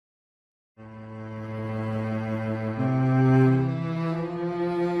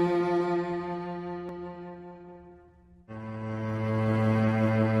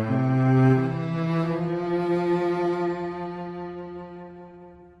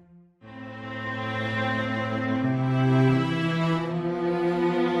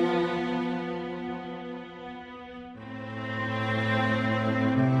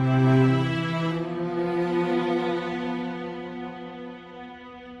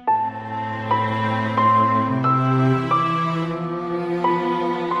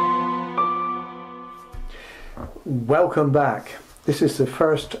Welcome back. This is the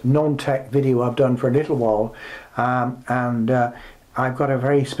first non-tech video I've done for a little while, and I've got a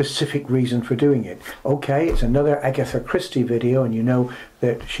very specific reason for doing it. Okay, it's another Agatha Christie video, and you know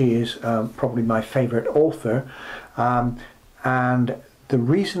that she is probably my favourite author, and the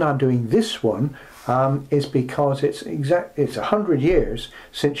reason I'm doing this one is because it's 100 years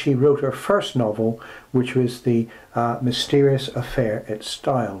since she wrote her first novel, which was The Mysterious Affair at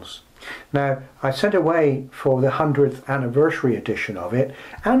Styles. Now, I sent away for the 100th anniversary edition of it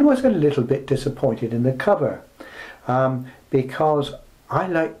and was a little bit disappointed in the cover, because I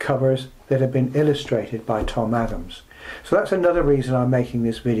like covers that have been illustrated by Tom Adams. So that's another reason I'm making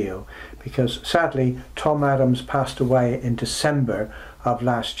this video, because sadly Tom Adams passed away in December of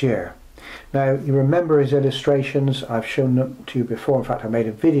last year. Now, you remember his illustrations. I've shown them to you before. In fact, I made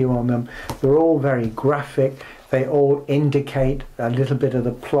a video on them. They're all very graphic. They all indicate a little bit of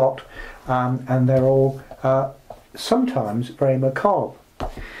the plot, and they're all sometimes very macabre.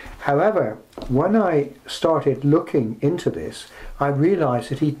 However, when I started looking into this, I realised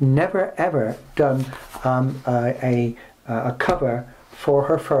that he'd never ever done a cover for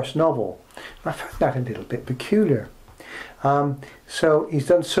her first novel. I found that a little bit peculiar. So he's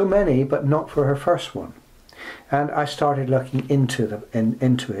done so many, but not for her first one. And I started looking into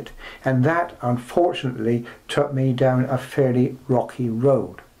it, and that unfortunately took me down a fairly rocky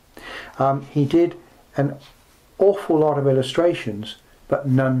road. He did an awful lot of illustrations, but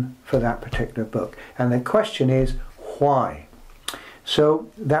none for that particular book. And the question is, why?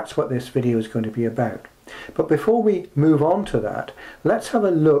 So that's what this video is going to be about. But before we move on to that, let's have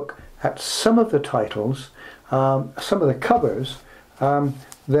a look at some of the titles, some of the covers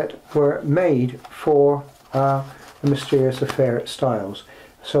that were made for The Mysterious Affair at Styles.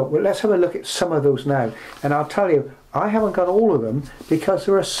 So let's have a look at some of those now. And I'll tell you, I haven't got all of them because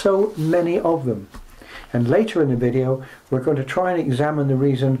there are so many of them. And later in the video, we're going to try and examine the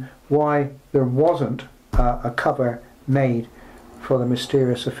reason why there wasn't a cover made for The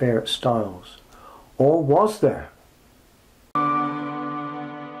Mysterious Affair at Styles. Or was there?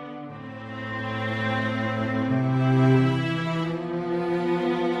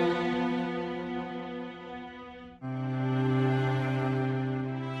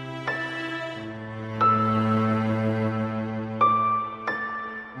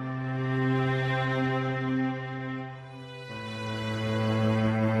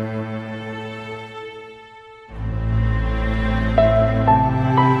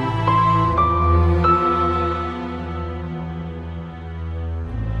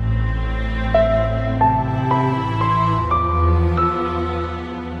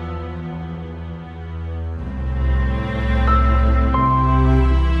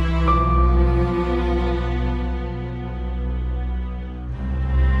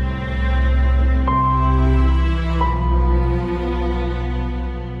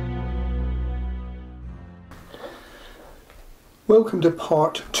 Welcome to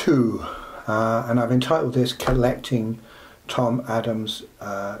part 2, and I've entitled this Collecting Tom Adams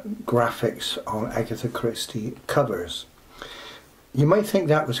Graphics on Agatha Christie Covers. You might think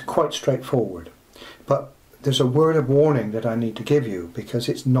that was quite straightforward, but there's a word of warning that I need to give you, because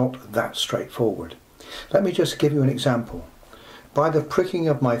it's not that straightforward. Let me just give you an example. By the pricking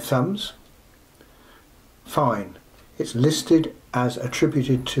of my thumbs, fine, it's listed as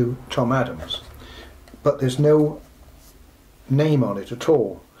attributed to Tom Adams, but there's no name on it at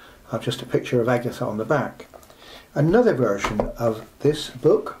all. I've just a picture of Agatha on the back. Another version of this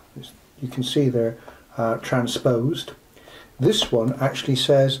book, you can see they're transposed. This one actually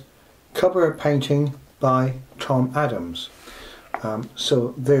says cover painting by Tom Adams.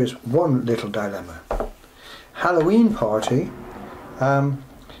 So there's one little dilemma. Halloween Party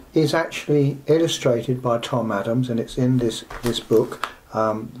is actually illustrated by Tom Adams, and it's in this book,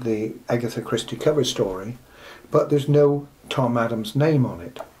 the Agatha Christie cover story, but there's no Tom Adams' name on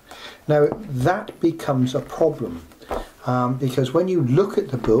it. Now that becomes a problem, because when you look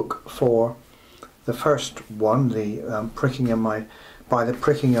at the book for the first one, the by the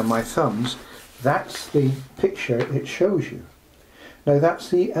pricking of my thumbs, that's the picture it shows you. Now that's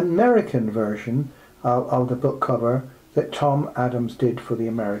the American version of the book cover that Tom Adams did for the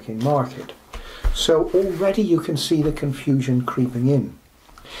American market. So already you can see the confusion creeping in.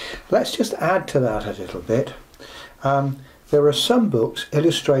 Let's just add to that a little bit. There are some books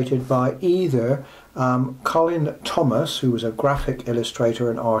illustrated by either Colin Thomas, who was a graphic illustrator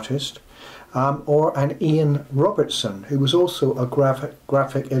and artist, or an Ian Robertson, who was also a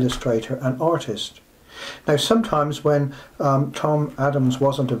graphic illustrator and artist. Now sometimes when Tom Adams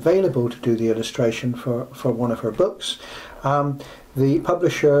wasn't available to do the illustration for one of her books, the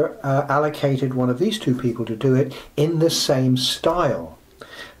publisher allocated one of these two people to do it in the same style.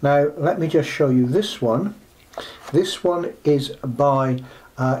 Now let me just show you this one. This one is by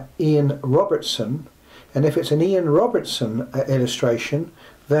Ian Robertson, and if it's an Ian Robertson illustration,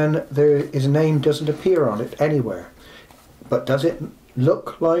 then his name doesn't appear on it anywhere. But does it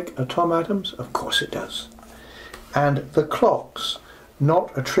look like a Tom Adams? Of course it does. And the clocks,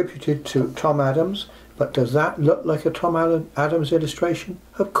 not attributed to Tom Adams, but does that look like a Tom Adams illustration?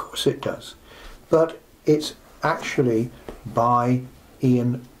 Of course it does. But it's actually by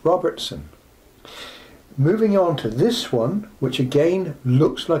Ian Robertson. Moving on to this one, which again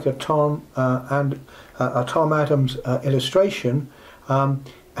looks like a Tom Adams illustration, and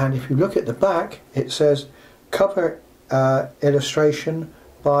if you look at the back, it says cover illustration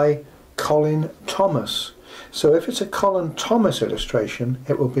by Colin Thomas. So if it's a Colin Thomas illustration,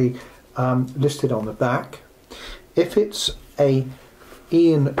 it will be listed on the back. If it's a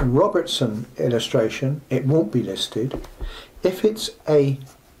Ian Robertson illustration, it won't be listed. If it's a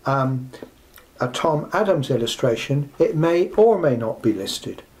Tom Adams illustration, it may or may not be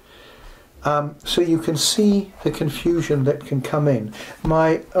listed. So you can see the confusion that can come in.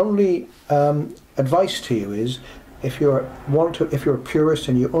 My only advice to you is, if you're a purist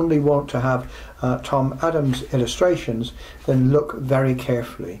and you only want to have Tom Adams illustrations, then look very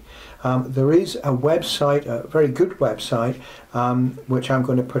carefully. There is a website, a very good website, which I'm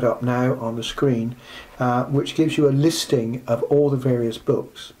going to put up now on the screen, which gives you a listing of all the various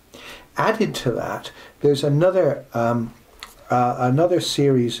books. Added to that, there's another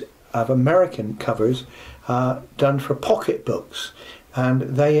series of American covers done for pocket books, and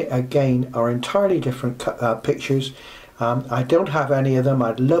they again are entirely different pictures. I don't have any of them.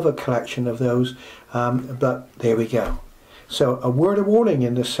 I'd love a collection of those, but there we go. So a word of warning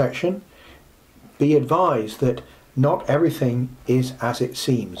in this section: be advised that not everything is as it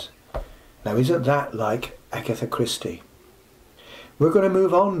seems. Now, isn't that like Agatha Christie? We're going to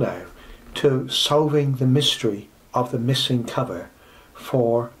move on now to solving the mystery of the missing cover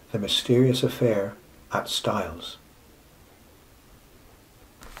for The Mysterious Affair at Styles.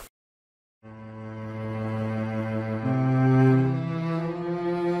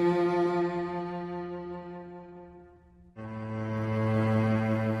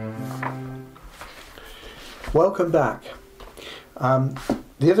 Welcome back.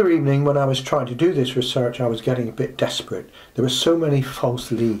 The other evening when I was trying to do this research, I was getting a bit desperate. There were so many false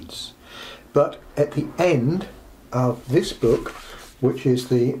leads. But at the end of this book, which is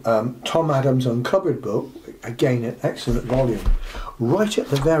the Tom Adams Uncovered book, again an excellent volume, right at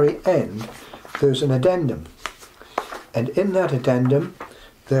the very end there's an addendum. And in that addendum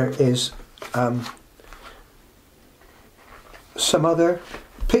there is some other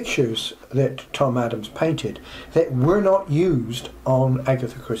pictures that Tom Adams painted that were not used on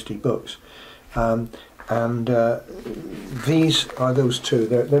Agatha Christie books. These are those two.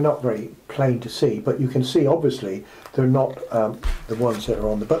 They're not very plain to see, but you can see obviously they're not the ones that are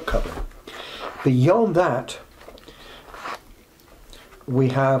on the book cover. Beyond that, we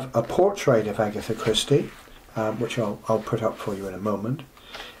have a portrait of Agatha Christie, which I'll put up for you in a moment.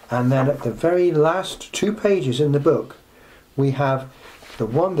 And then at the very last 2 pages in the book, we have the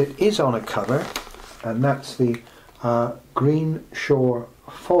one that is on a cover, and that's the Green Shore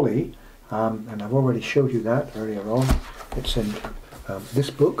Folly, and I've already showed you that earlier on. It's in this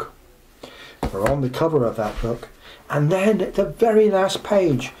book, or on the cover of that book. And then at the very last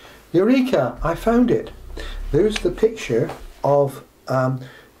page, Eureka! I found it. There's the picture of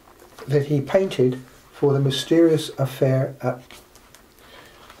that he painted for The Mysterious Affair at.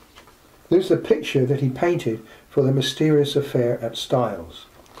 There's the picture that he painted for The Mysterious Affair at Styles.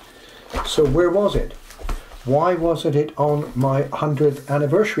 So where was it? Why wasn't it on my 100th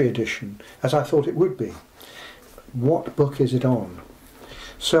anniversary edition, as I thought it would be? What book is it on?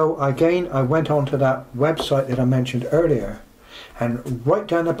 So again, I went on to that website that I mentioned earlier, and right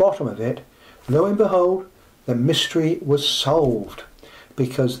down the bottom of it, lo and behold, the mystery was solved,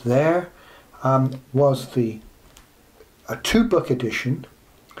 because there was a 2-book edition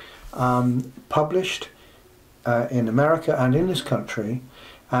published in America and in this country,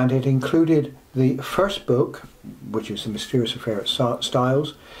 and it included the first book, which is The Mysterious Affair at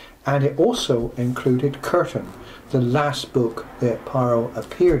Styles, and it also included Curtain, the last book that Poirot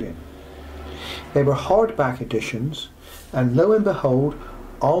appeared in. They were hardback editions, and lo and behold,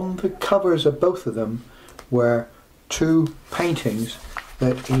 on the covers of both of them were 2 paintings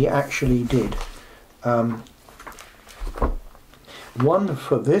that he actually did. One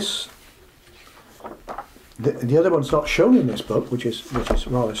for this The other one's not shown in this book, which is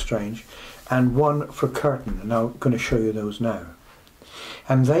rather strange, and one for Curtin, and I'm going to show you those now.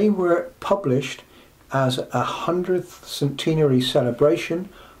 And they were published as a 100th centenary celebration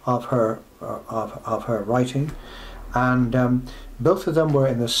of her writing, and both of them were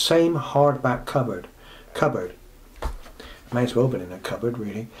in the same hardback cupboard. May as well have been in a cupboard,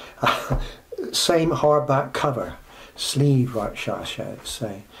 really. Same hardback cover, sleeve, right, shall I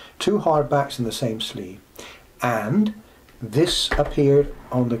say. Two hardbacks in the same sleeve. And this appeared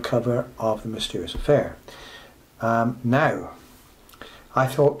on the cover of The Mysterious Affair. Now, I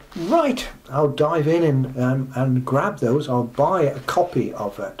thought, right, I'll dive in and grab those. I'll buy a copy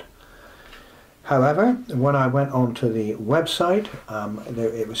of it. However, when I went onto the website,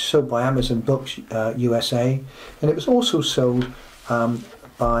 it was sold by Amazon Books USA, and it was also sold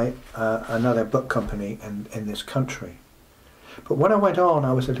by another book company in this country. But when I went on,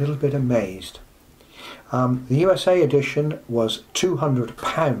 I was a little bit amazed. The USA edition was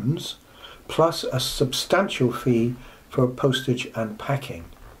 £200 plus a substantial fee for postage and packing.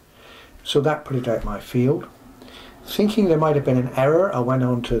 So that put it out my field. Thinking there might have been an error, I went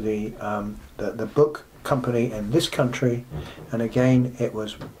on to the book company in this country, and again it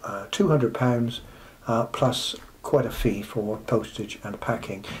was £200 plus quite a fee for postage and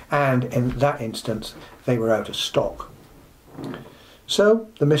packing, and in that instance they were out of stock. So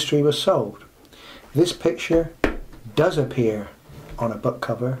the mystery was solved. This picture does appear on a book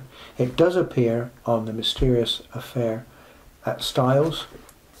cover. It does appear on The Mysterious Affair at Styles,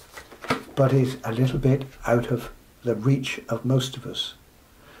 but is a little bit out of the reach of most of us.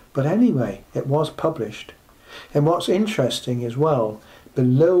 But anyway, it was published. And what's interesting as well,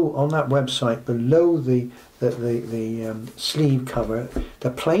 below on that website, below the sleeve cover, the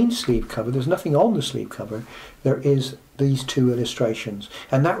plain sleeve cover, there's nothing on the sleeve cover, there is these two illustrations.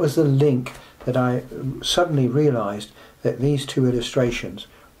 And that was the link that I suddenly realised that these two illustrations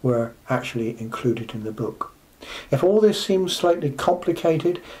were actually included in the book. If all this seems slightly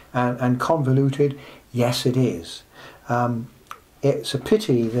complicated and convoluted, yes it is. It's a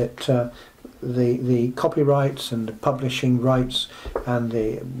pity that the copyrights and the publishing rights and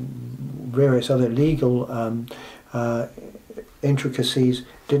the various other legal intricacies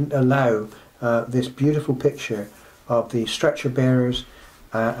didn't allow this beautiful picture of the stretcher bearers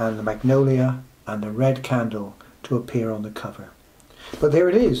and the magnolia and the red candle to appear on the cover. But there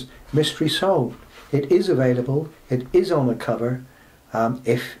it is, mystery solved. It is available, it is on the cover,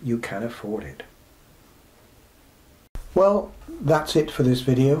 if you can afford it. Well, that's it for this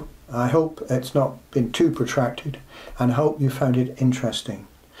video. I hope it's not been too protracted, and I hope you found it interesting.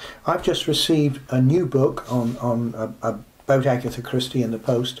 I've just received a new book about Agatha Christie in the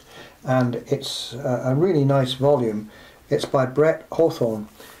post, and it's a really nice volume. It's by Brett Hawthorne,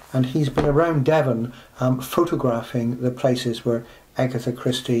 and he's been around Devon photographing the places where Agatha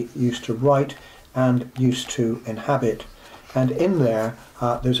Christie used to write and used to inhabit. And in there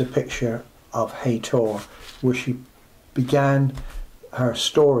there's a picture of Hay Tor, where she began her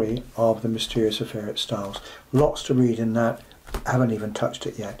story of The Mysterious Affair at Styles. Lots to read in that. I haven't even touched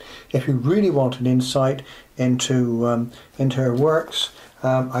it yet. If you really want an insight into her works,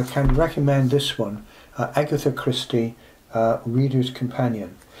 I can recommend this one, Agatha Christie, Reader's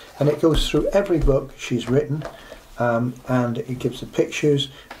Companion. And it goes through every book she's written, and it gives the pictures,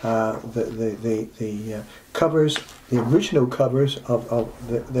 the covers, the original covers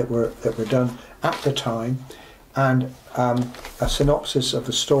that were done at the time, and a synopsis of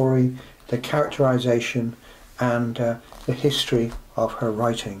the story, the characterization, and the history of her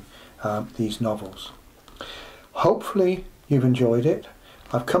writing these novels. Hopefully you've enjoyed it.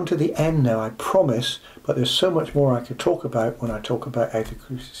 I've come to the end now, I promise, but there's so much more I could talk about when I talk about Agatha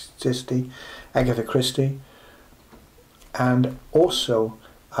Christie, and also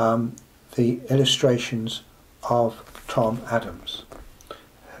the illustrations of Tom Adams,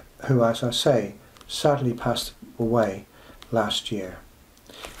 who, as I say, sadly passed away last year.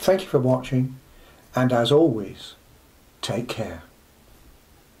 Thank you for watching, and as always, take care.